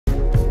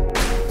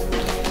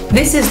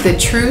This is the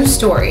true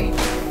story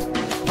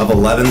of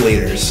 11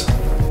 leaders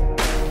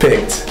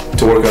picked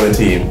to work on a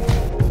team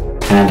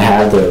and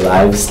have their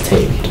lives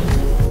taped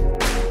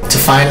to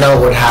find out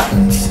what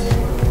happens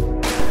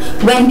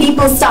when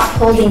people stop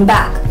holding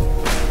back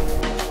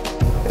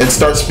and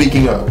start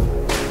speaking up.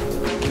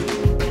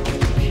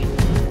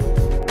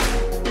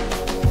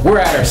 We're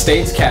at our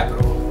state's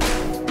capital.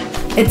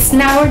 It's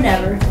now or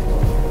never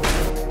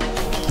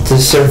to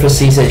surface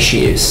these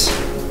issues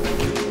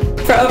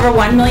for over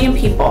 1 million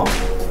people.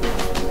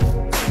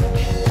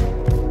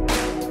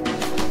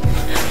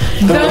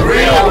 The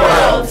real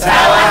world,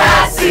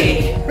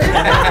 Tallahassee.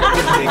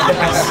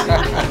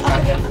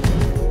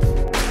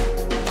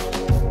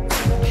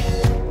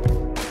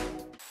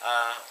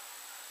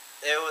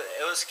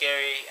 It was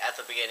scary at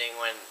the beginning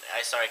when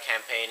I started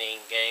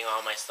campaigning, getting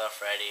all my stuff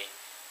ready,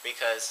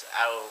 because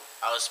I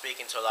was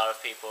speaking to a lot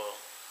of people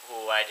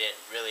who I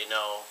didn't really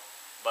know,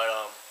 but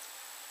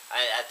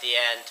at the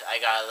end I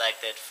got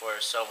elected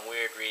for some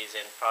weird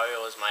reason. Probably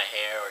it was my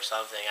hair or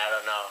something, I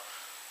don't know.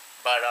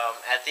 But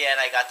at the end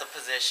I got the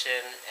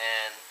position,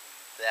 and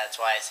that's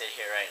why I sit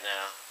here right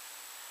now.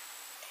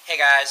 Hey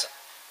guys,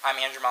 I'm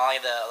Andrew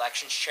Molly, the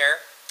elections chair.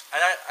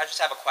 I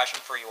just have a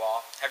question for you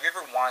all. Have you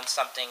ever wanted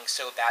something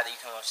so bad that you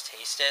can almost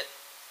taste it?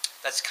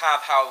 That's kind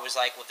of how it was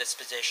like with this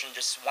position.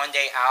 Just one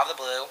day out of the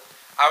blue,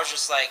 I was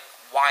just like,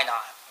 why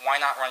not?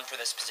 Why not run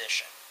for this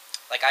position?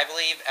 Like, I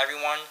believe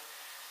everyone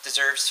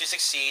deserves to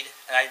succeed,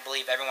 and I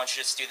believe everyone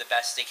should just do the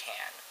best they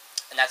can.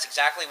 And that's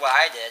exactly what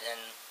I did,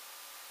 and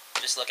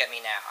just look at me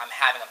now. I'm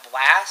having a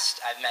blast.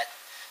 I've met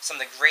some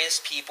of the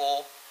greatest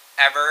people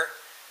ever.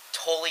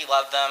 Totally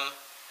love them.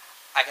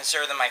 I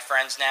consider them my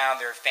friends now.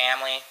 They're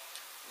family.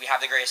 We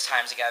have the greatest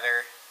times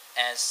together,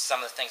 and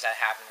some of the things that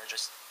happen are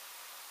just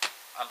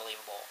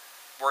unbelievable.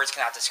 Words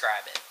cannot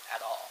describe it at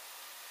all.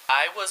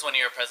 I was one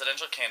of your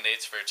presidential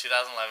candidates for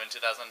 2011,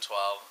 2012,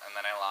 and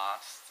then I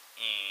lost.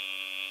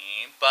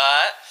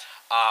 But,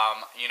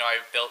 you know,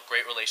 I built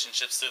great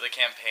relationships through the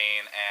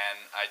campaign,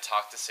 and I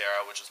talked to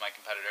Sarah, which was my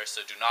competitor,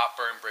 so do not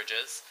burn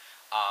bridges.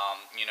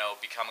 You know,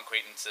 become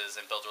acquaintances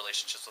and build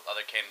relationships with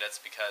other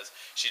candidates, because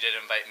she did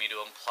invite me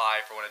to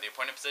apply for one of the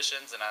appointed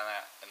positions, and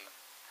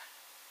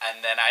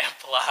then I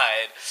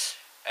applied,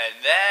 and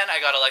then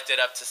I got elected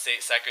up to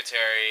state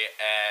secretary,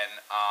 and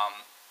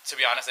to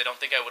be honest, I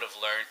don't think I would have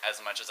learned as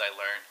much as I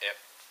learned if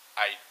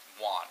I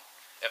won.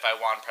 If I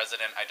won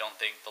president, I don't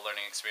think the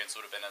learning experience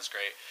would have been as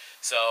great.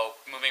 So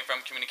moving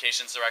from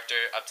communications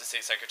director up to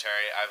state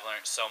secretary, I've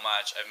learned so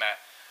much. I've met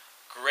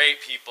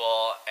great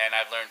people, and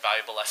I've learned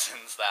valuable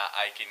lessons that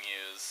I can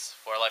use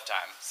for a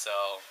lifetime.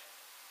 So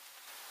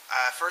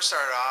first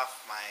started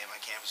off, my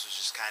campus was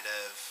just kind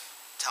of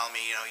telling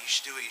me, you know, you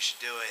should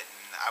do it,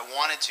 and I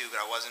wanted to,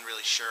 but I wasn't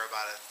really sure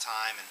about it at the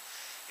time, and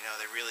you know,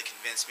 they really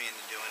convinced me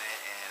into doing it,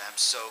 and I'm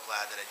so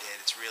glad that I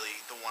did. It's really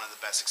one of the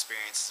best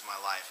experiences of my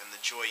life, and the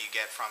joy you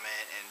get from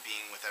it and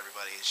being with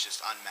everybody is just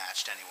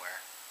unmatched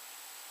anywhere.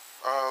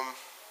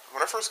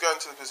 When I first got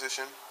into the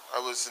position,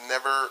 I was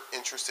never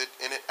interested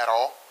in it at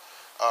all.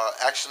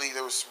 Actually,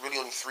 there was really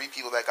only 3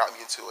 people that got me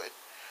into it.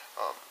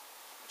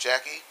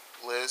 Jackie,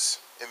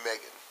 Liz, and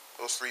Megan.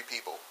 Those 3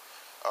 people.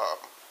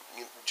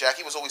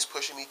 Jackie was always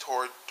pushing me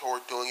toward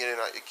doing it, and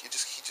he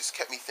just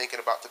kept me thinking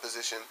about the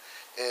position.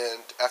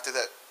 And after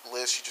that,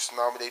 Liz, she just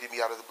nominated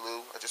me out of the blue.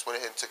 I just went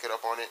ahead and took it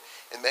up on it,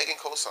 and Megan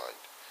co-signed.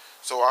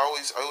 So I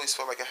always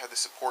felt like I had the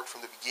support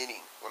from the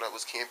beginning when I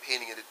was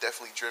campaigning, and it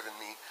definitely driven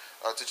me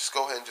to just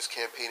go ahead and just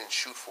campaign and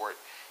shoot for it.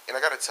 And I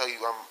got to tell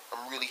you,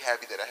 I'm really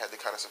happy that I had the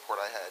kind of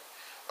support I had.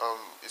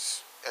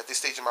 At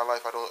this stage in my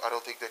life, I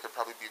don't think there could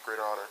probably be a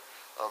greater honor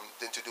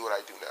than to do what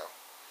I do now.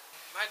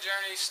 My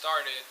journey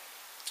started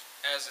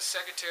as the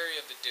secretary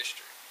of the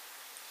district.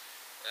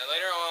 And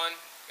later on,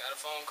 got a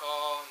phone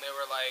call, and they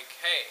were like,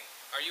 hey,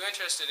 are you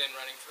interested in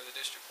running for the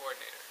district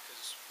coordinator?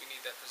 Because we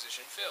need that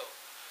position filled.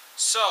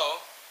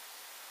 So,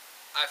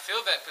 I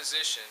filled that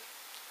position,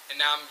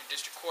 and now I'm your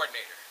district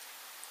coordinator.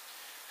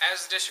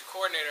 As the district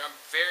coordinator, I'm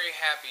very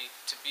happy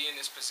to be in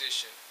this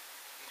position.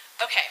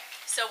 Okay,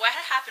 so what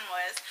had happened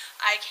was,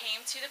 I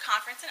came to the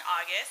conference in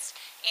August,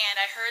 and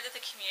I heard that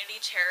the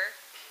community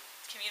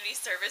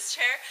service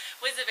chair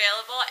was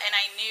available, and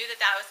I knew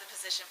that that was the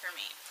position for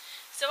me.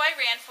 So I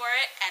ran for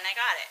it, and I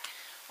got it.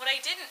 What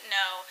I didn't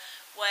know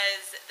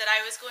was that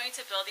I was going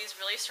to build these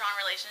really strong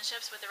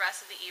relationships with the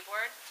rest of the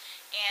e-board,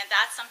 and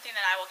that's something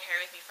that I will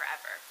carry with me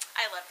forever.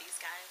 I love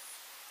these guys.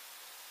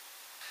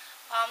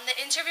 The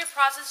interview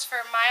process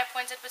for my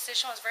appointed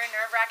position was very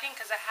nerve-wracking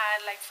because I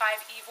had like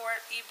 5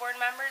 e-board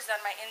members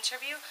on my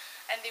interview,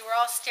 and they were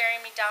all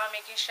staring me down,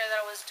 making sure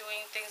that I was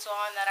doing things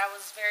well and that I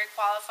was very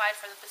qualified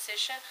for the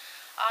position.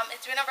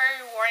 It's been a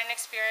very rewarding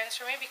experience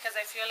for me because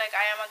I feel like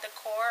I am at the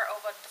core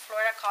of what the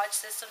Florida College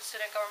System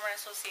Student Government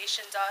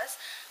Association does,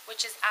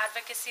 which is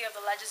advocacy of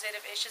the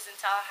legislative issues in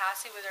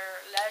Tallahassee with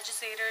our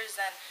legislators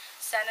and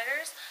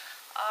senators.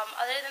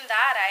 Other than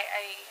that,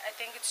 I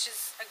think it's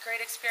just a great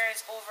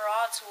experience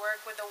overall to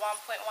work with the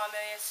 1.1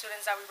 million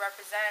students that we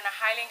represent, and I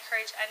highly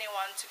encourage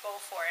anyone to go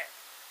for it.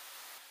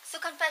 So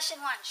confession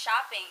 1,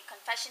 shopping.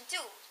 Confession 2,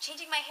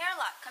 changing my hair a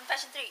lot.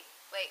 Confession 3,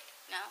 wait,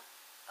 no?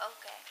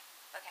 Okay.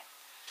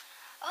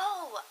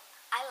 Oh,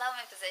 I love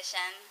my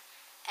position,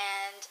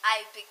 and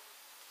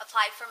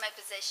applied for my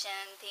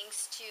position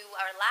thanks to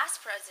our last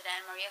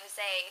president, Maria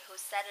Jose, who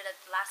said it at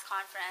the last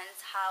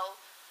conference, how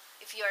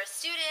if you're a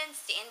student,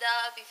 stand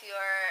up. If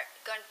you're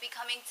going to be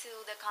coming to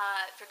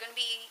if you're going to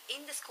be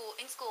in school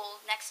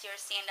next year,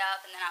 stand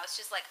up. And then I was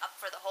just like up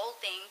for the whole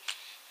thing.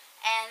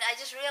 And I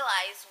just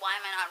realized, why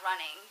am I not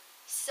running?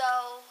 So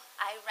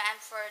I ran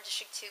for a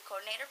District 2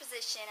 coordinator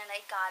position, and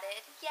I got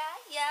it.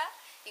 Yeah.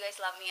 You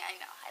guys love me, I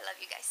know. I love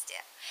you guys too.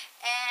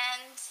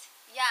 And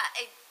yeah,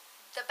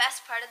 the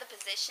best part of the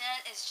position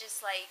is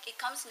just like,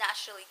 it comes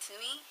naturally to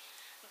me,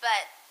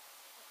 but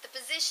the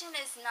position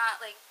is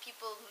not like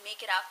people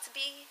make it out to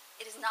be.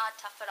 It is not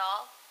tough at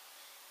all.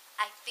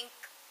 I think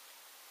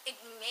it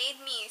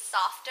made me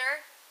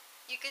softer,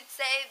 you could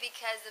say,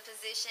 because the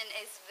position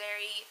is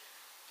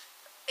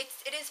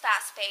it is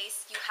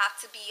fast-paced. You have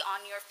to be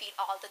on your feet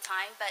all the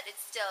time, but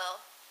it's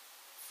still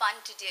fun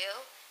to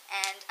do,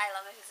 and I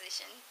love my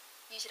position.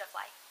 You should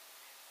apply.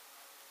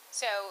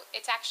 So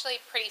it's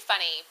actually pretty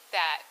funny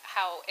that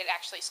how it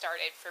actually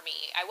started for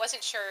me. I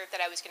wasn't sure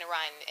that I was going to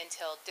run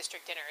until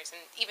district dinners,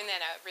 and even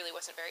then I really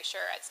wasn't very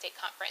sure at state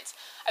conference.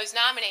 I was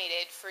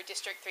nominated for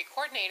District 3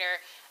 coordinator,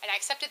 and I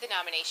accepted the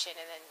nomination,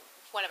 and then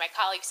one of my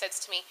colleagues says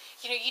to me,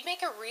 you'd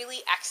make a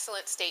really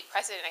excellent state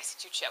president. I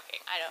said, you're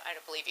joking. I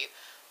don't believe you.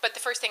 But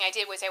the first thing I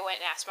did was I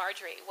went and asked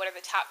Marjorie, what are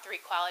the top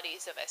 3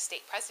 qualities of a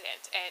state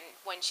president? And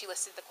when she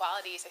listed the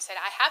qualities, I said,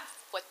 I have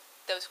what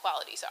those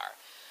qualities are.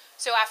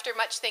 So after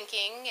much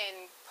thinking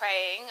and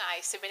praying,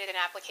 I submitted an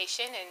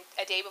application, and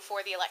a day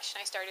before the election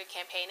I started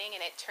campaigning,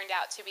 and it turned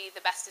out to be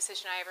the best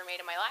decision I ever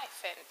made in my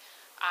life. And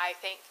I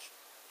thank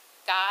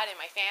God and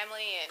my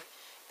family and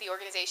the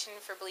organization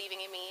for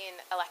believing in me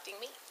and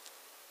electing me.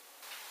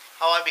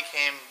 How I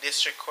became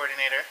district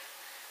coordinator.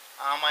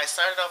 I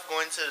started off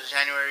going to the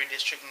January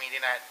district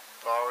meeting at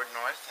Broward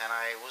North, and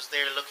I was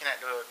there looking at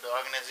the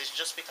organization,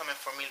 just becoming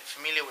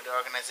familiar with the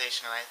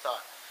organization, and I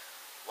thought,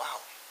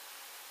 wow,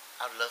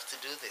 I'd love to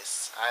do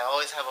this. I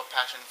always have a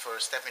passion for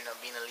stepping up,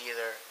 being a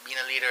leader,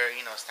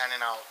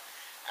 standing out,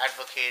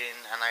 advocating,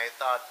 and I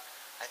thought,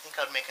 I think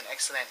I'd make an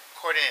excellent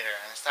coordinator.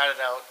 And I started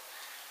out,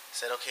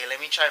 said, okay,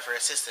 let me try for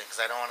assistant,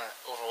 because I don't want to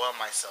overwhelm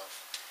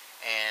myself.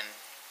 And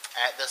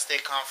at the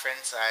state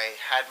conference, I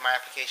had my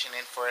application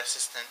in for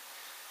assistant,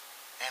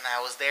 and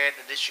I was there at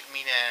the district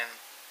meeting, and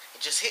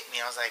it just hit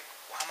me. I was like,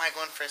 why am I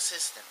going for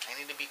assistant? I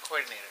need to be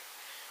coordinator.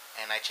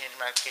 And I changed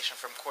my application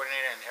from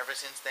coordinator, and ever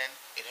since then,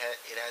 it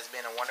has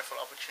been a wonderful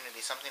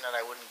opportunity, something that I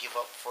wouldn't give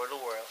up for the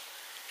world,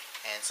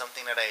 and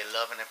something that I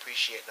love and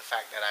appreciate, the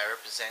fact that I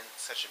represent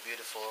such a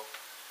beautiful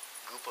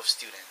group of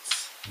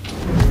students.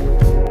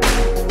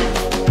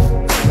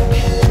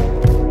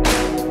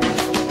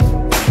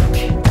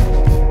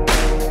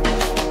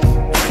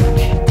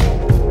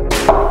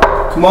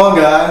 Come on,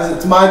 guys,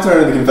 it's my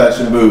turn in the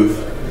confession booth.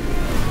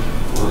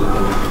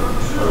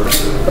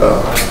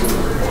 Oh.